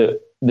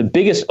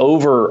biggest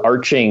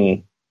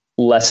overarching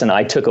lesson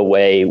I took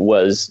away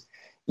was,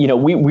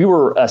 we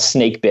were a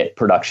snake bit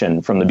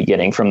production from the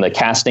beginning, from the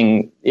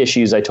casting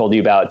issues I told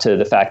you about to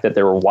the fact that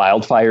there were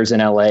wildfires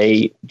in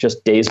LA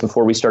just days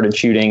before we started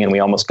shooting, and we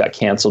almost got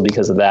canceled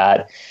because of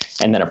that.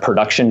 And then a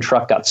production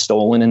truck got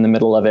stolen in the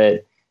middle of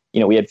it.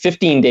 We had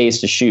 15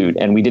 days to shoot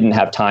and we didn't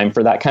have time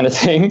for that kind of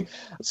thing.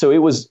 So it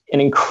was an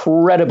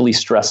incredibly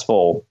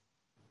stressful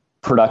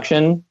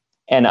production.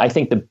 And I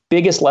think the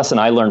biggest lesson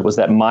I learned was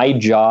that my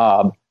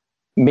job,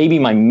 maybe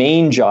my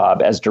main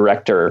job as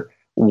director,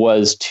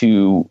 was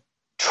to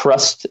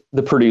trust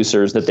the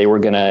producers that they were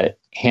going to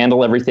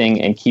handle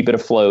everything and keep it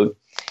afloat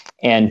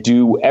and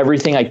do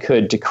everything I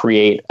could to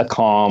create a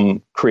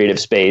calm, creative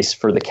space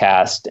for the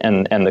cast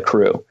and the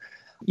crew.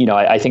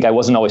 I think I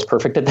wasn't always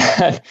perfect at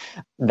that.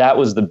 That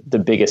was the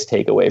biggest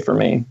takeaway for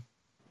me.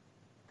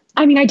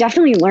 I mean, I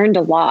definitely learned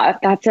a lot.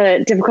 That's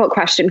a difficult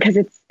question because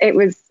it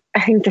was,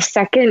 I think, the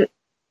second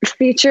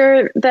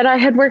feature that I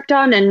had worked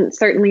on, and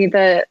certainly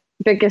the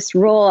biggest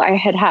role I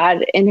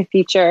had in a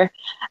feature.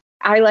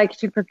 I like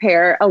to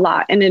prepare a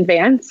lot in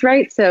advance,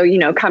 right? So,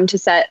 come to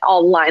set,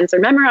 all the lines are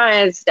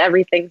memorized,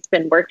 everything's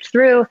been worked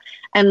through.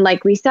 And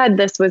like we said,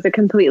 this was a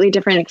completely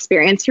different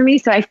experience for me.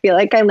 So I feel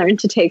like I learned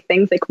to take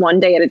things like one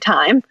day at a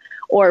time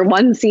or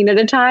one scene at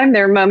a time.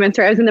 There were moments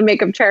where I was in the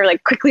makeup chair,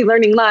 like quickly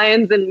learning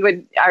lines,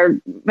 and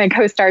my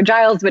co-star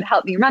Giles would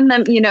help me run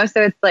them,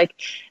 so it's like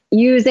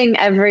using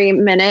every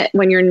minute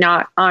when you're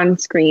not on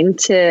screen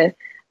to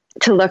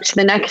look to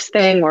the next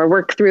thing or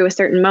work through a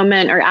certain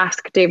moment or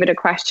ask David a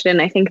question.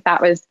 I think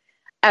that was,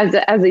 as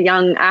a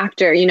young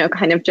actor,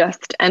 kind of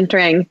just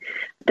entering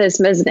this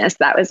business,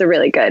 that was a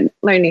really good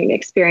learning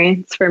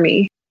experience for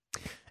me.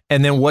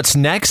 And then what's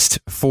next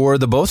for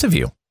the both of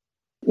you?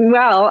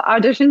 Well,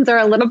 auditions are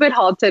a little bit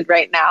halted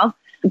right now,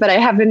 but I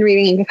have been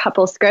reading a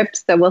couple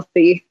scripts, so we'll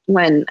see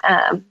when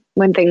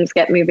things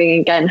get moving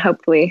again.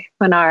 Hopefully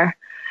when our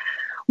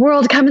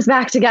world comes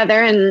back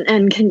together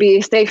and can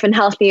be safe and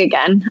healthy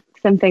again,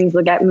 some things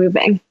will get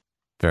moving.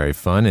 Very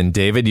fun. And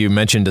David, you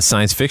mentioned a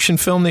science fiction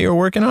film that you're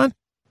working on?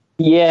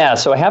 Yeah,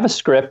 so I have a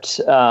script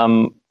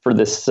for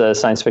this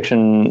science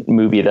fiction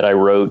movie that I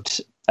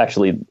wrote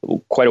actually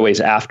quite a ways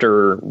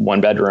after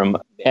 1-bedroom,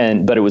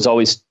 but it was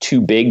always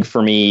too big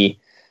for me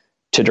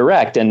to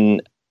direct.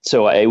 And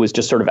so I was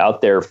just sort of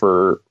out there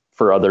for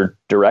other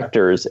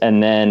directors.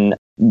 And then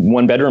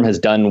 1-bedroom has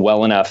done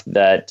well enough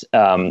that,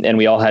 and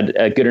we all had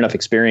a good enough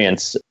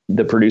experience,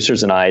 the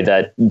producers and I,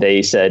 that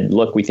they said,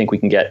 look, we think we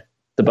can get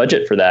the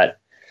budget for that.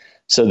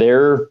 So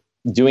they're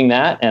doing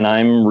that, and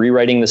I'm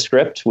rewriting the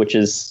script, which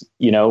is,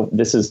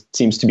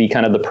 seems to be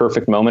kind of the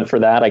perfect moment for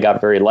that. I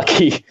got very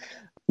lucky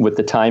with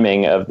the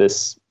timing of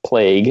this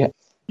plague.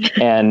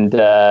 And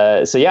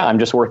so, yeah, I'm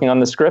just working on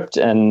the script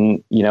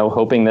and,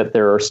 hoping that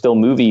there are still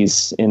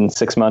movies in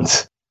 6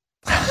 months.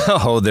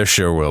 Oh, there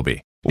sure will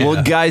be.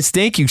 Well, guys,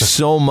 thank you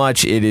so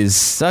much. It is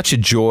such a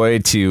joy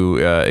to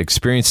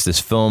experience this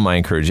film. I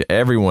encourage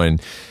everyone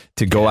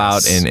to go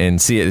out and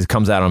see it. It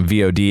comes out on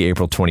VOD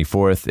April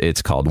 24th.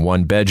 It's called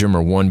 1-bedroom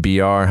or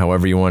 1BR,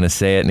 however you want to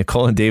say it.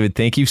 Nicole and David,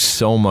 thank you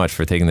so much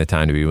for taking the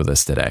time to be with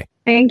us today.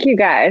 Thank you,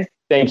 guys.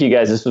 Thank you,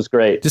 guys. This was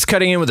great. Just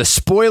cutting in with a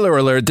spoiler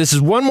alert. This is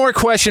one more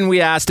question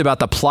we asked about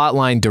the plot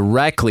line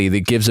directly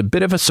that gives a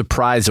bit of a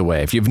surprise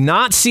away. If you've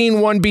not seen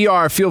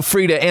 1BR, feel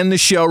free to end the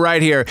show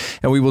right here,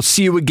 and we will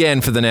see you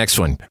again for the next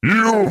one.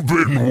 You've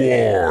been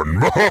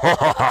warned.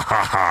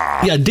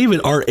 Yeah,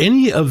 David, are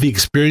any of the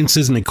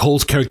experiences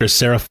Nicole's character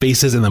Sarah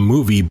faces in the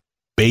movie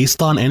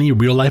based on any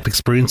real-life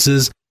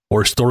experiences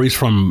or stories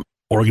from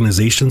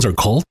organizations or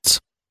cults?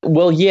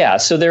 Well, yeah.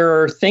 So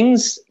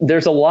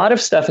there's a lot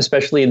of stuff,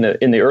 especially in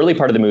the early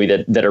part of the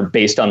movie that are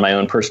based on my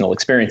own personal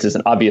experiences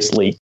and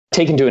obviously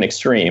taken to an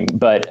extreme.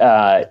 But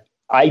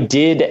I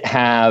did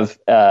have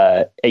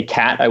a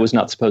cat I was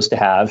not supposed to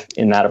have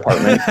in that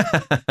apartment,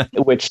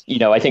 which,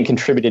 I think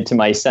contributed to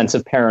my sense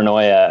of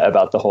paranoia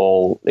about the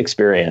whole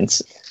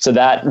experience. So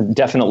that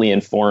definitely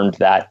informed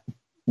that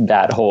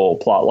whole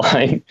plot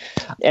line.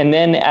 And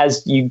then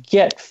as you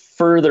get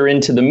further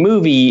into the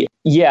movie,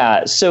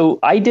 so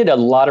I did a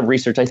lot of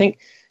research. I think,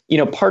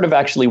 part of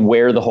actually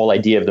where the whole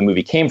idea of the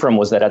movie came from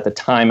was that at the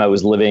time I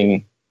was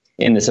living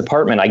in this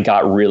apartment, I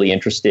got really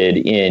interested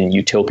in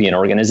utopian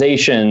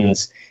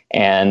organizations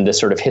and the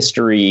sort of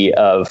history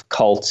of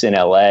cults in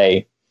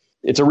LA.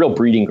 It's a real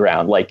breeding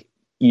ground. Like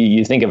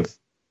you think of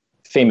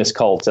famous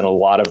cults, and a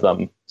lot of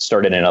them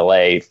started in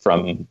LA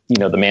from,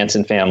 the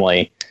Manson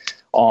family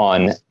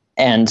on.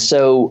 And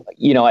so,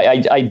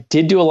 I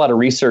did do a lot of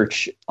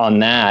research on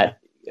that,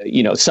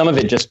 some of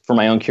it just for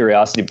my own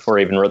curiosity before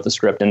I even wrote the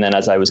script. And then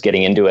as I was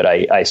getting into it,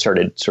 I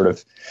started sort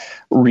of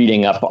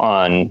reading up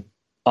on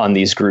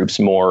these groups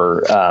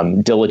more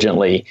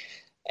diligently.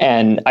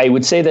 And I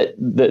would say that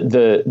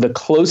the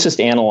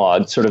closest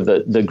analog, sort of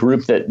the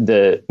group that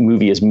the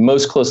movie is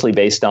most closely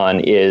based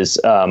on, is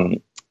an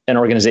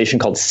organization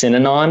called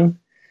Synanon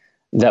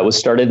that was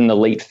started in the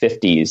late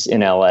 50s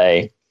in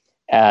LA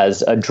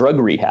as a drug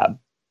rehab.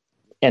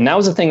 And that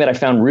was the thing that I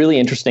found really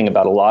interesting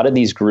about a lot of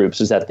these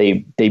groups, is that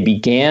they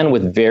began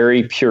with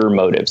very pure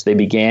motives. They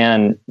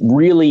began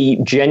really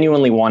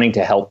genuinely wanting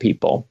to help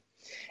people.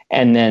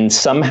 And then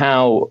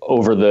somehow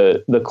over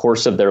the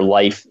course of their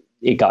life,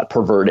 it got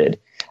perverted.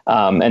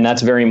 And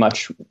that's very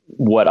much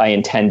what I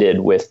intended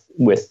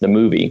with the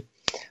movie.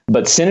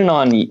 But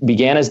Synanon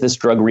began as this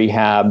drug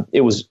rehab.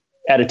 It was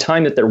at a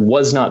time that there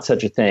was not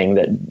such a thing,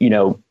 that,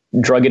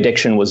 drug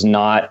addiction was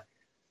not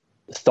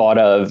thought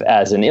of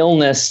as an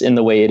illness in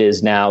the way it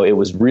is now. It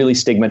was really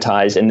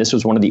stigmatized, and this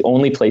was one of the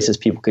only places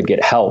people could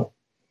get help.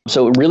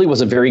 So it really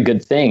was a very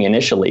good thing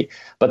initially.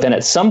 But then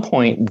at some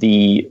point,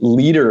 the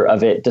leader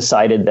of it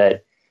decided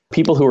that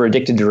people who were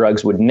addicted to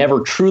drugs would never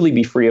truly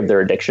be free of their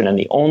addiction, and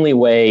the only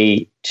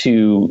way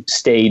to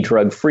stay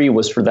drug-free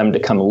was for them to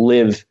come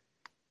live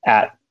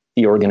at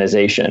the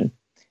organization.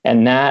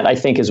 And that, I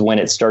think, is when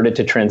it started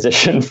to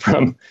transition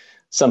from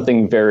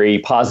something very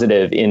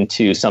positive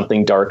into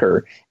something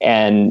darker.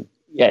 And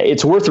yeah,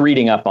 it's worth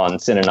reading up on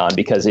Synanon,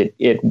 because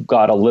it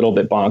got a little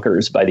bit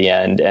bonkers by the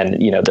end.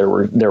 And,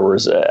 there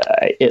was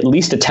at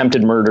least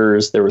attempted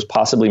murders. There was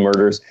possibly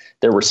murders.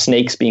 There were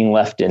snakes being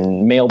left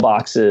in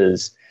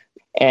mailboxes.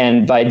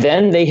 And by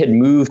then they had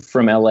moved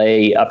from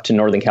LA up to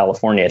Northern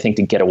California, I think,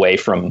 to get away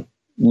from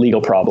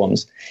legal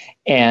problems.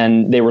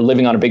 And they were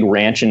living on a big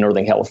ranch in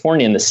Northern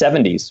California in the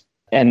 70s.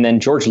 And then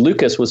George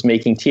Lucas was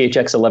making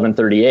THX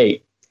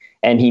 1138,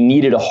 and he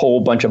needed a whole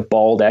bunch of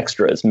bald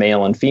extras,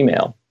 male and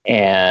female.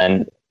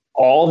 And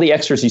all the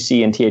extras you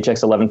see in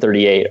THX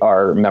 1138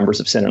 are members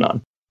of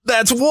Synanon.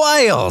 That's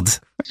wild.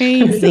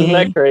 Crazy. Isn't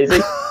that crazy?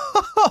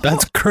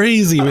 That's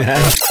crazy,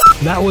 man.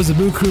 That was the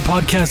Boo Crew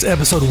Podcast,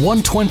 episode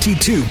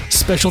 122.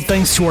 Special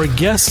thanks to our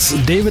guests,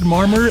 David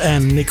Marmor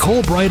and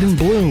Nicole Brydon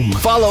Bloom.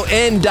 Follow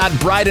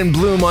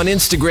n.BrydonBloom on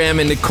Instagram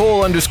and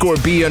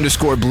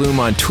Nicole_B_Bloom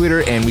on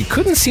Twitter. And we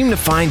couldn't seem to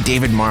find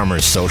David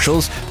Marmor's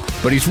socials,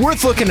 but he's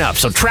worth looking up,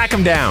 so track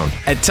him down.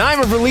 At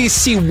time of release,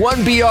 see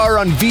 1BR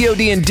on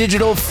VOD and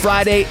digital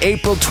Friday,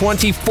 April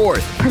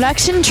 24th.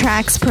 Production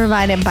tracks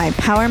provided by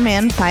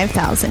Powerman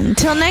 5000.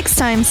 Till next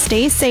time,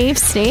 stay safe,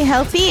 stay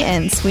healthy,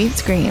 and sweet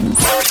screams.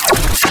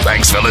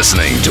 Thanks for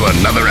listening to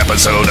another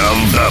episode of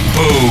the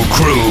Boo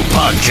Crew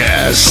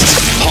Podcast.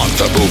 Haunt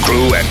the Boo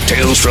Crew at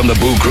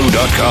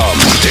talesfromthebooCrew.com.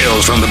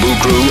 Tales from the Boo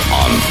Crew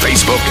on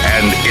Facebook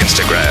and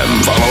Instagram.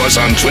 Follow us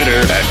on Twitter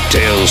at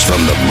Tales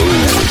from the Boo.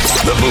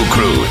 The Boo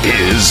Crew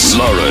is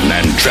Lauren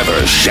and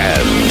Trevor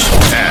Shand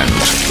and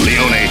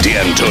Leone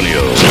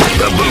D'Antonio.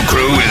 The Boo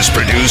Crew is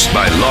produced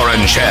by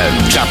Lauren Shand,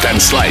 chopped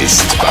and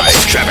sliced by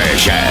Trevor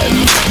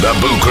Shand. The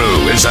Boo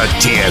Crew is a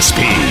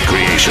TSP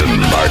creation,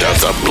 part of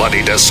the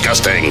Bloody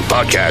Disgusting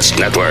Podcast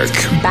Network.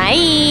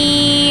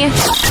 Bye.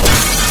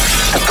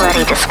 The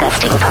Bloody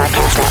Disgusting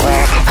Podcast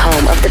Network,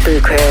 home of the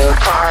Boo Crew.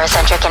 For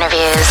horror-centric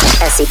interviews,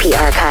 SCP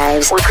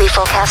archives, weekly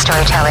full cast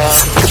storytelling,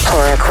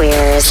 horror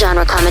queers,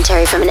 genre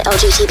commentary from an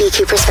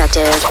LGBTQ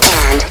perspective,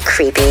 and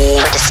creepy.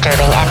 For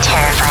disturbing and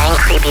terrifying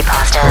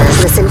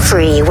creepypastas. Listen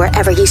free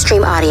wherever you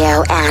stream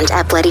audio and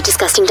at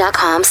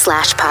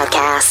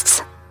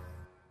bloodydisgusting.com/podcasts.